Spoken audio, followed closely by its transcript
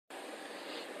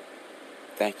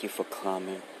Thank you for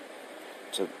coming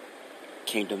to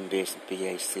Kingdom Business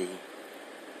BAC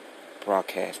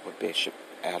broadcast with Bishop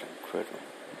Adam Criddle.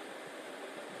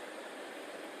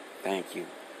 Thank you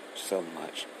so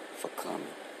much for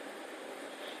coming.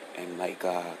 And may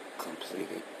God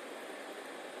complete it.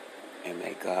 And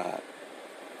may God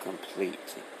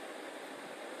complete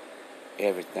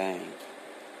everything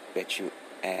that you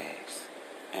ask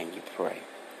and you pray.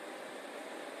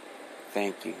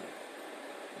 Thank you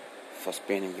for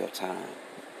spending your time.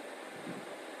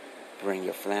 Bring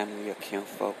your family, your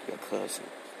kinfolk, your cousins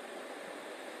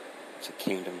to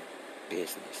Kingdom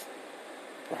Business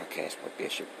broadcast with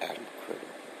Bishop Adam Criddle.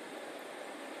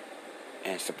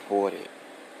 And support it.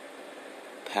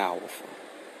 Powerful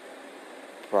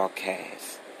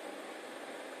broadcast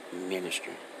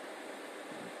ministry.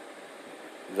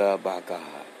 Love by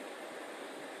God.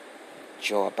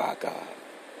 Joy by God.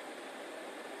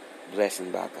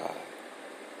 Blessing by God.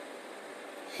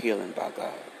 Healing by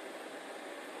God.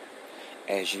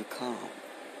 As you come,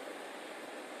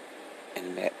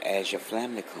 and as your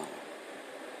family come,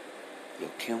 your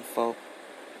kinfolk,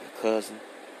 your cousin,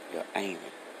 your aunt,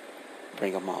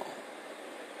 bring them all.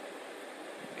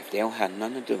 If they don't have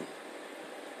nothing to do,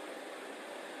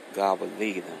 God will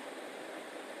lead them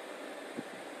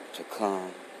to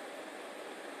come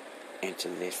and to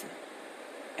listen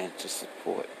and to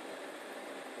support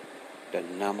the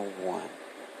number one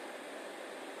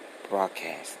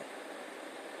broadcasting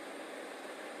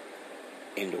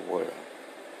in the world,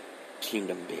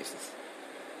 Kingdom Business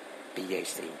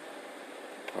BAC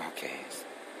broadcast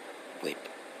with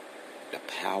the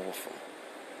powerful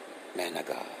man of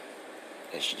God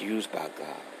that's used by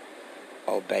God,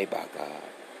 obeyed by God,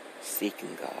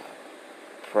 seeking God,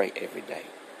 pray every day,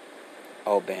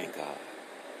 obeying God.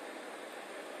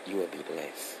 You will be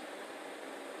blessed.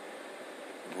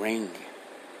 Bring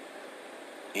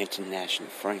international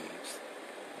friends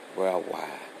worldwide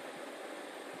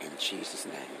in Jesus'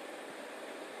 name.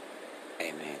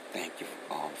 Amen. Thank you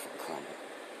all for coming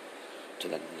to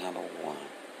the number one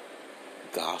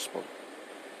gospel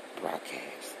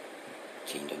broadcast,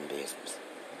 Kingdom Business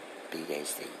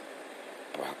BAC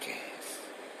broadcast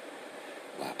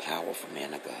by a powerful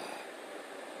man of God,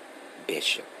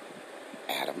 Bishop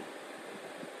Adam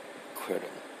Criddle.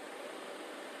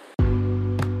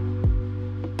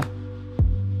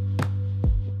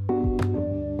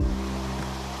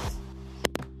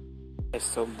 There's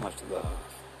so much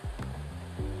love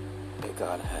that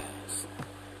God has.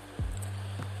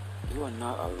 You are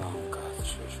not alone,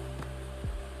 God's children.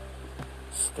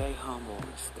 Stay humble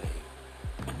and stay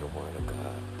in the Word of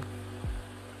God.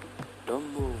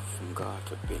 Don't move from God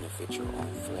to benefit your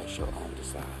own flesh, your own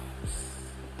desires.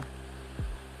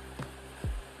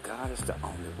 God is the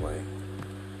only way.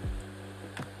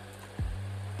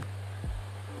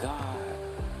 God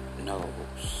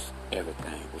knows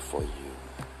everything before you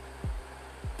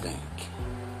think.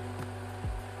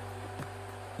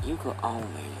 You can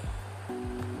only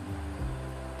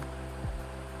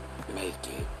make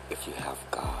it if you have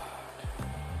God.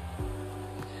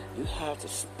 You have to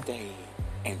stay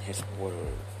in His Word.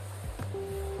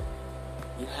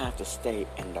 You have to stay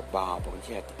in the Bible.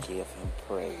 You have to give Him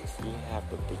praise. You have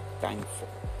to be thankful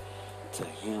to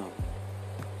Him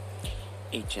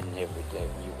each and every day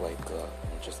when you wake up,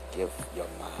 and just give your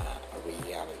mind a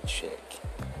reality check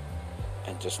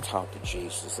and just talk to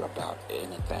Jesus about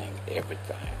anything,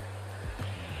 everything.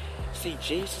 See,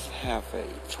 Jesus have a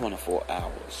 24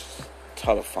 hours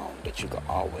telephone that you can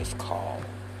always call.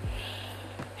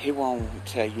 He won't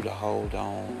tell you to hold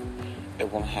on.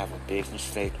 It won't have a business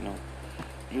signal.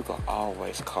 You can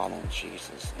always call on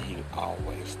Jesus, and He's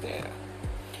always there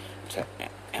to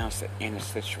answer any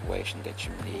situation that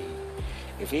you need.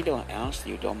 If He don't answer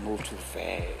you, don't move too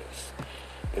fast,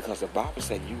 because the Bible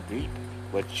said you reap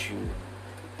what you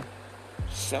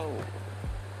sow.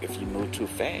 If you move too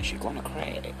fast, you're going to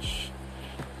crash.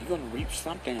 You're going to reap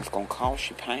something that's going to cause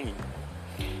you pain.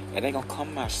 It ain't going to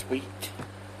come out sweet.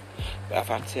 But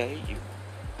if I tell you,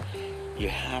 you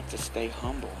have to stay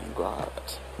humble in God.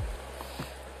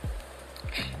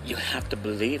 You have to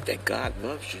believe that God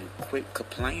loves you. Quit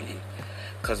complaining.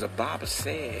 Because the Bible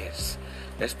says,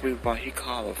 let's read what He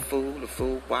called a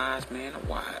fool, wise man, a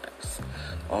wise,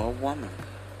 or a woman.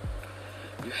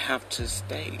 You have to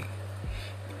stay.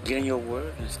 Get in your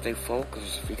Word and stay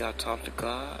focused. If you got to talk to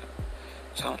God,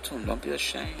 talk to Him. Don't be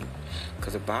ashamed.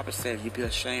 Because the Bible says if you be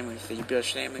ashamed, and you be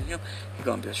ashamed of Him, He's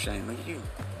going to be ashamed of you.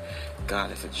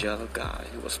 God is a jealous God.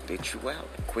 He will spit you out.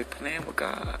 Quit playing with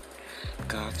God.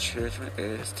 God's children, it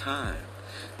is time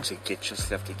to get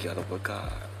yourself together with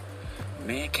God.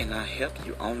 Man cannot help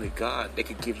you. Only God. They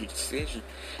could give you a decision.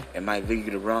 It might lead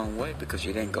you the wrong way because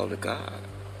you didn't go to God.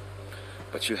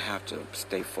 But you have to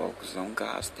stay focused on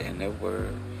God. Stay in that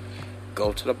word.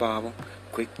 Go to the Bible.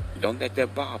 Quick. Don't let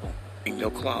that Bible in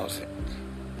your closet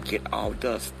get all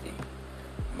dusty.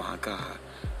 My God.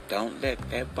 Don't let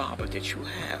that Bible that you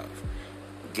have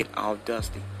get all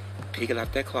dusty. Pick it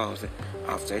out that closet,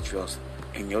 off that dresser,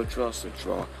 in your dresser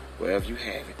drawer, wherever you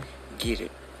have it. Get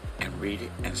it and read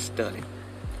it and study.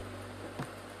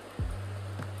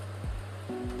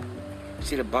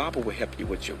 See, the Bible will help you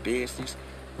with your business,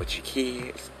 with your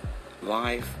kids,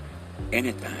 life,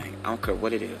 anything. I don't care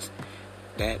what it is.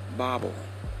 That Bible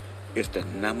is the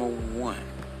number one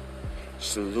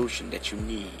solution that you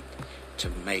need to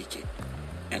make it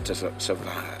and to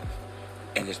survive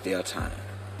in this day time.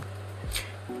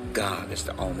 God is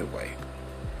the only way.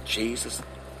 Jesus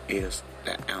is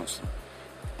the answer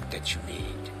that you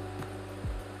need,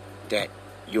 that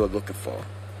you're looking for,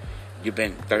 you've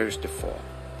been thirsty for.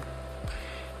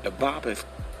 The Bible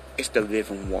is the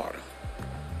living water.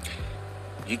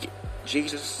 You get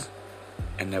Jesus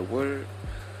and that word,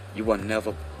 you will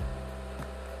never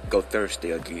go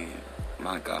thirsty again.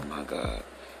 My God, my God.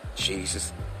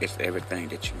 Jesus is everything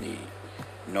that you need.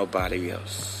 Nobody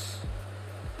else.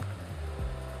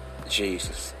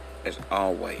 Jesus is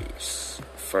always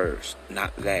first,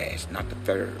 not last, not the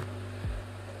third.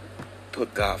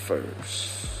 Put God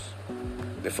first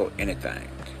before anything.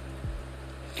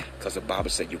 Because the Bible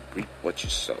said you reap what you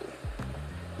sow.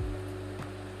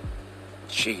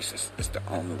 Jesus is the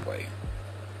only way.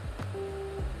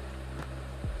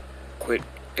 Quit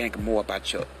thinking more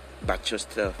about your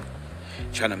stuff,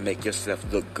 trying to make yourself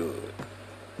look good.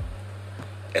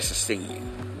 That's a sin.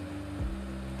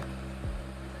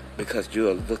 Because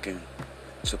you're looking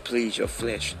to please your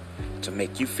flesh, to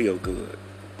make you feel good,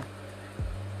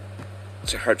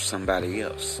 to hurt somebody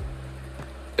else.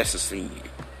 That's a sin.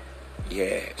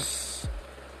 Yes.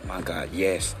 My God,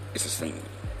 yes, it's a sin.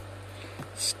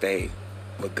 Stay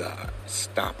with God.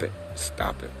 Stop it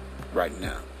right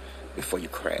now before you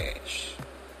crash.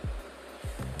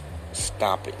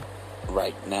 Stop it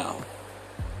right now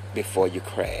before you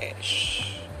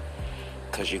crash,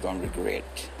 because you're going to regret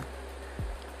it.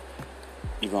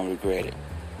 You're going to regret it.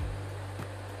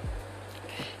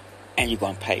 And you're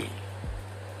going to pay.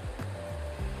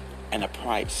 And the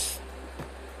price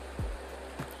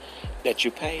that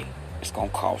you pay is going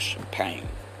to cost you pain.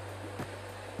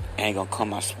 Ain't going to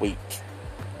come out sweet.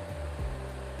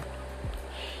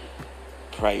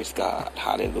 Praise God.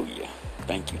 Hallelujah.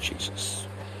 Thank you, Jesus.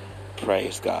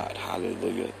 Praise God.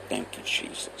 Hallelujah. Thank you,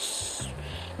 Jesus.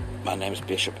 My name is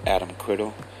Bishop Adam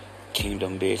Criddle,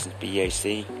 Kingdom Business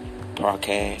BAC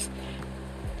podcast.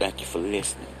 Thank you for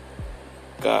listening.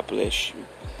 God bless you.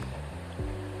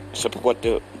 Support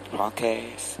the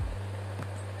podcast.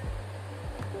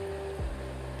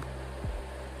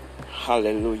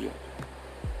 Hallelujah.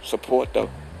 Support the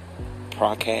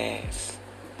podcast.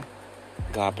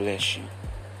 God bless you.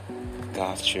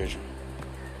 God's children.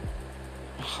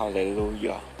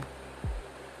 Hallelujah.